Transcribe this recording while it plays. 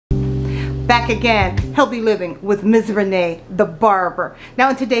Back again, healthy living with Ms. Renee, the barber.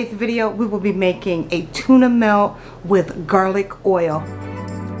 Now in today's video, we will be making a tuna melt with garlic oil.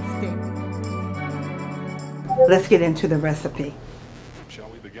 Let's get into the recipe. Shall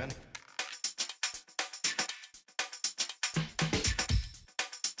we begin?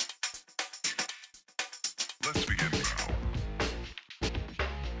 Let's begin now.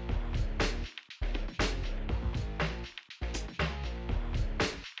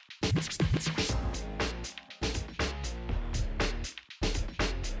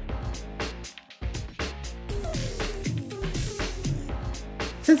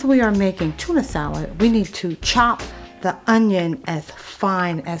 Since we are making tuna salad, we need to chop the onion as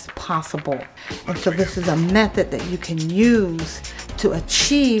fine as possible. And so this is a method that you can use to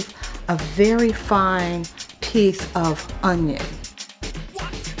achieve a very fine piece of onion.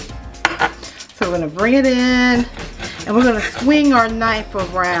 So we're going to bring it in and we're going to swing our knife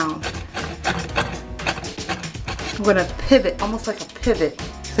around. We're going to pivot, almost like a pivot.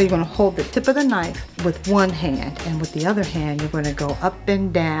 So you're going to hold the tip of the knife with one hand, and with the other hand you're going to go up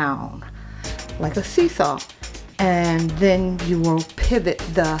and down like a seesaw, and then you will pivot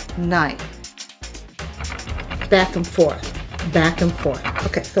the knife back and forth, back and forth.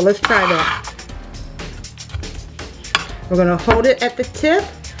 Okay, so let's try that. We're going to hold it at the tip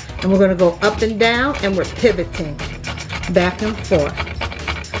and we're going to go up and down, and we're pivoting back and forth.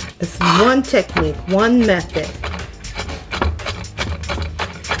 It's one technique, one method.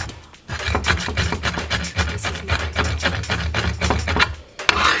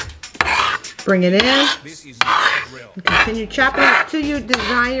 Bring it in. Continue chopping it to your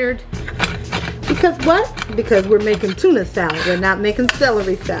desired. Because what? Because we're making tuna salad. We're not making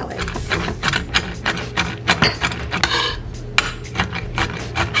celery salad.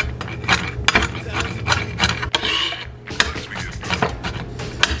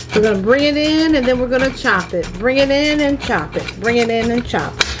 We're going to bring it in and then we're going to chop it. Bring it in and chop it. Bring it in and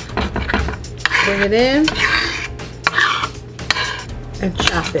chop it. Bring it in and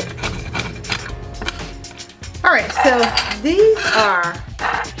chop it. Alright, so these are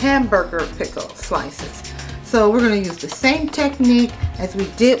hamburger pickle slices. So we're going to use the same technique as we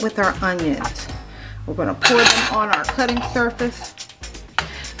did with our onions. We're going to pour them on our cutting surface.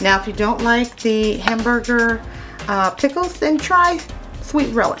 Now if you don't like the hamburger pickles, then try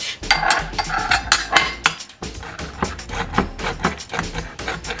sweet relish.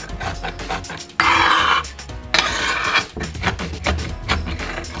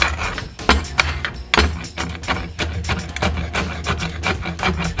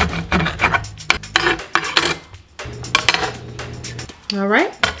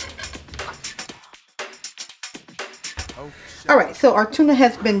 Alright, so our tuna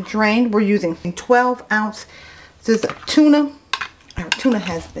has been drained. We're using 12 ounces of tuna. Our tuna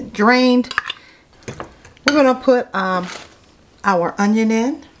has been drained. We're going to put our onion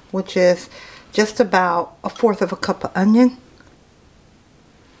in, which is just about 1/4 of a cup of onion.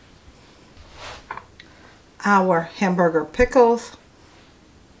 Our hamburger pickles,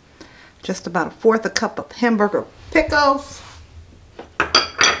 just about 1/4 a cup of hamburger pickles.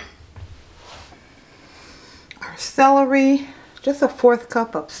 Our celery, just 1/4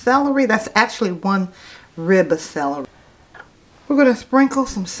 cup of celery. That's actually 1 rib of celery. We're going to sprinkle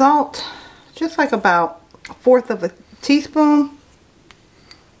some salt, just like about 1/4 of a teaspoon.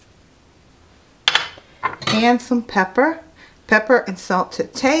 And some pepper. Pepper and salt to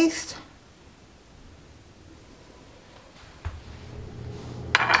taste.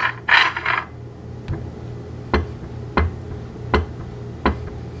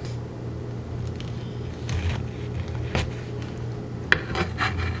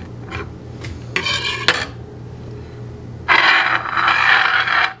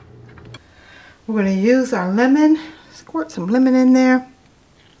 We're going to use our lemon, squirt some lemon in there.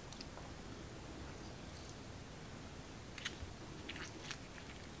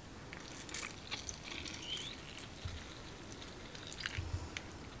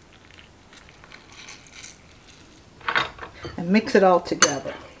 And mix it all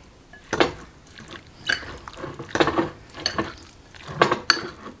together.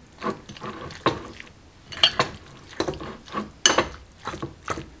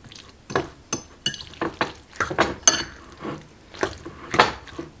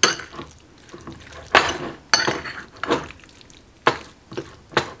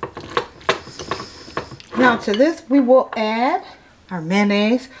 Now to this we will add our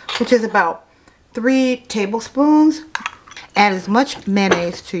mayonnaise, which is about 3 tablespoons. Add as much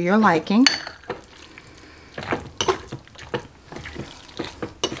mayonnaise to your liking.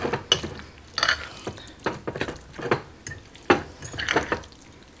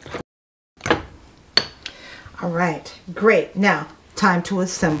 All right, great. Now, time to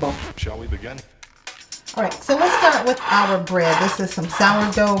assemble. Shall we begin? All right, so let's start with our bread. This is some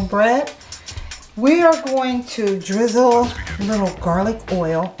sourdough bread. We are going to drizzle a little garlic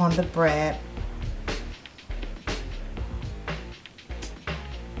oil on the bread.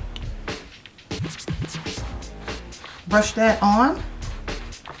 Brush that on.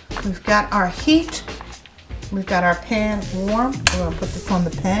 We've got our heat. We've got our pan warm. We're going to put this on the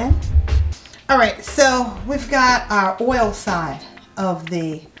pan. All right, so we've got our oil side of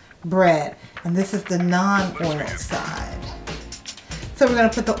the bread, and this is the non-oil side. So we're going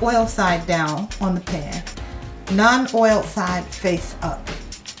to put the oil side down on the pan, non-oil side face up.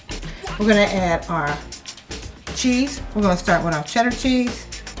 We're going to add our cheese. We're going to start with our cheddar cheese.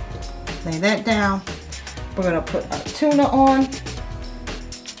 Lay that down. We're going to put our tuna on.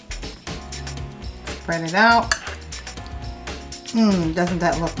 Spread it out. Doesn't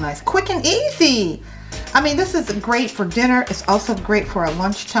that look nice? Quick and easy. I mean, this is great for dinner. It's also great for a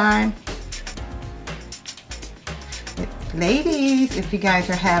lunchtime. Ladies, if you guys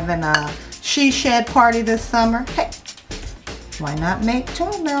are having a she shed party this summer, hey, why not make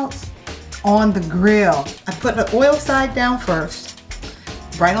tuna melts on the grill? I put the oil side down first,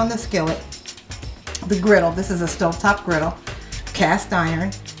 right on the skillet. The griddle, this is a stovetop griddle, cast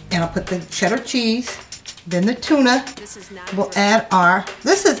iron, and I'll put the cheddar cheese, then the tuna. We'll add our,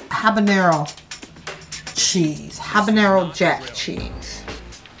 this is habanero cheese, habanero jack cheese.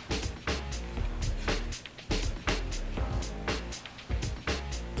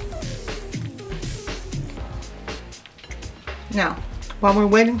 Now, while we're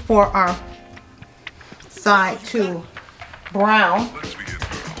waiting for our side to brown,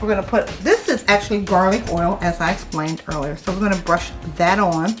 we're going to put, this is actually garlic oil, as I explained earlier. So we're going to brush that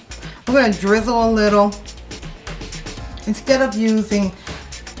on. We're going to drizzle a little. Instead of using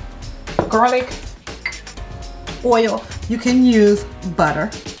garlic oil, you can use butter.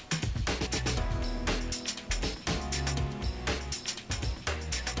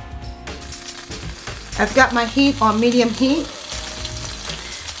 I've got my heat on medium heat.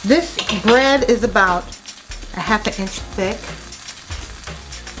 This bread is about a ½ inch thick.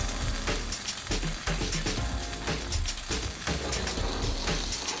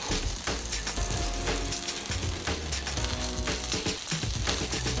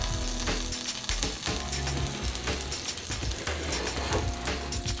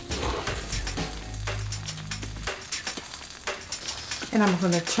 And I'm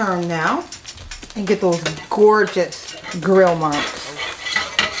going to turn now and get those gorgeous grill marks.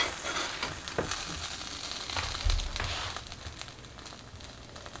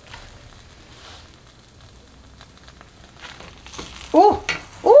 Ooh,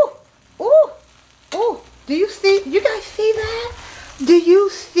 ooh, ooh, ooh. Do you see, you guys see that? Do you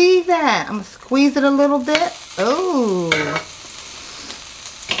see that? I'm going to squeeze it a little bit. Oh.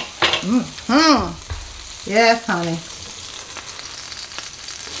 Yes, honey.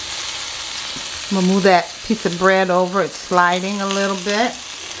 I'm going to move that piece of bread over. It's sliding a little bit.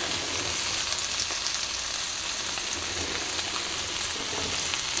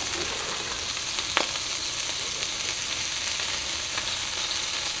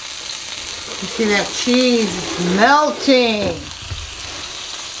 You see that cheese is melting.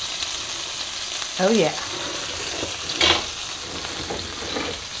 Oh yeah.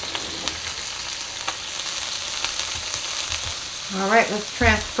 All right, let's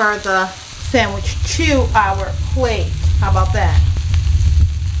transfer the sandwich to our plate. How about that?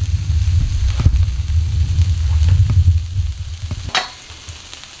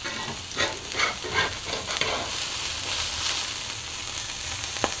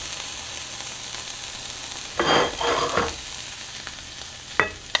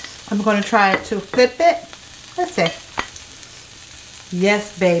 I'm going to try to flip it. Let's see.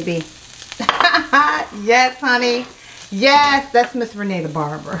 Yes, baby. Yes, honey. Yes, that's Miss Renee the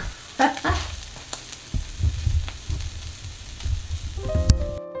Barber.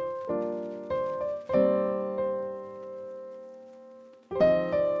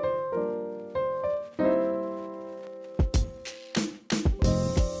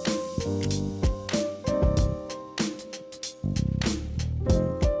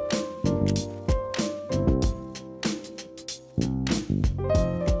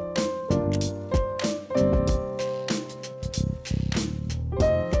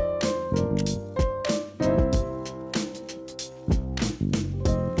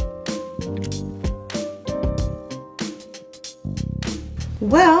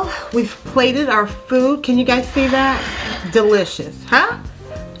 Well, we've plated our food. Can you guys see that? Delicious, huh?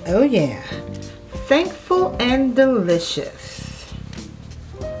 Oh yeah. Thankful and delicious.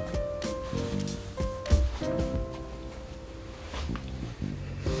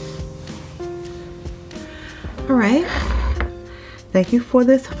 All right. Thank you for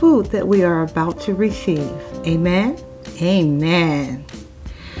this food that we are about to receive. Amen. Amen.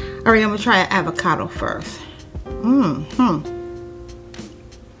 All right, I'm gonna try an avocado first.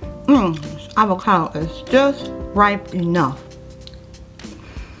 This avocado is just ripe enough.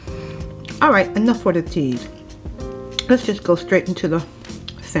 All right, enough for the teas. Let's just go straight into the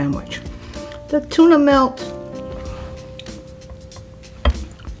sandwich. The tuna melt.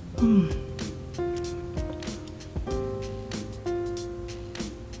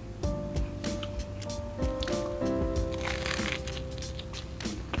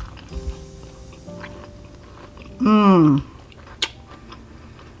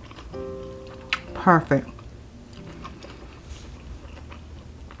 Perfect.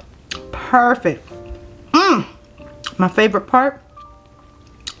 Perfect. My favorite part,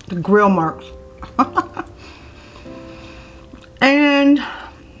 the grill marks. And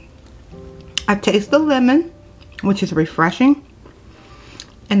I taste the lemon, which is refreshing.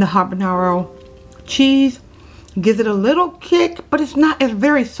 And the habanero cheese gives it a little kick, but it's not, it's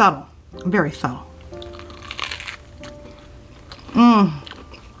very subtle. Very subtle.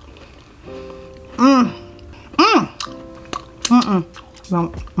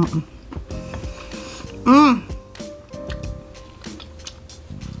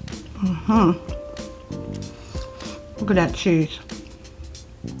 Look at that cheese.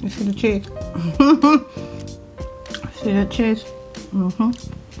 You see the cheese? See that cheese?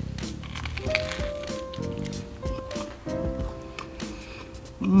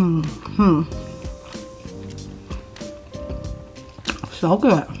 So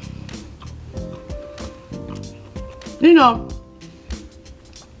good. You know,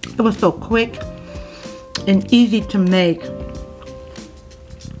 it was so quick and easy to make,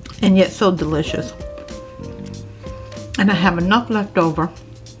 and yet so delicious. And I have enough left over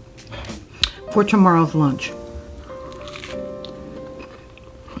for tomorrow's lunch.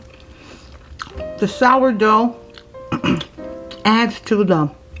 The sourdough adds to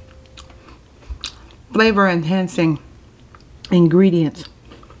the flavor enhancing ingredients.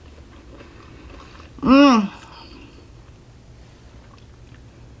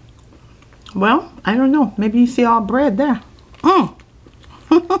 Well, I don't know. Maybe you see all bread there.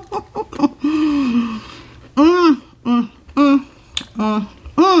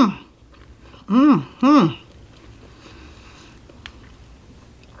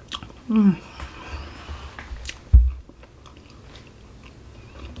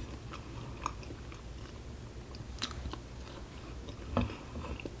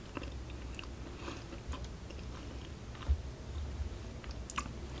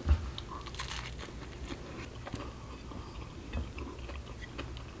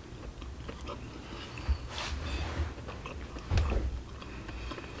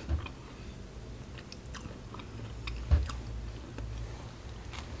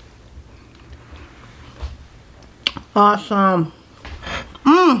 Awesome.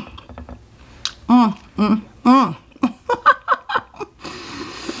 I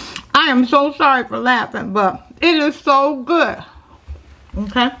am so sorry for laughing, but it is so good.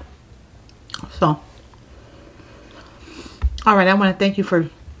 Okay? So, all right, I want to thank you for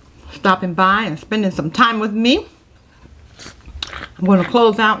stopping by and spending some time with me. I'm going to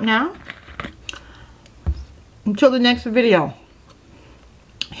close out now. Until the next video,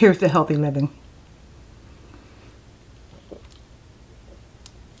 here's the healthy living.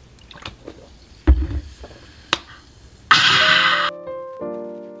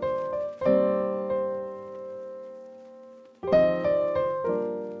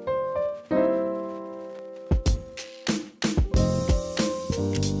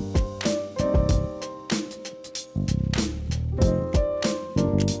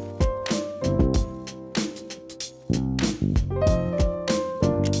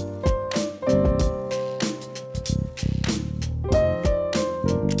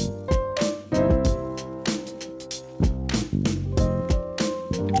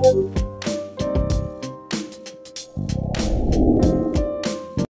 you.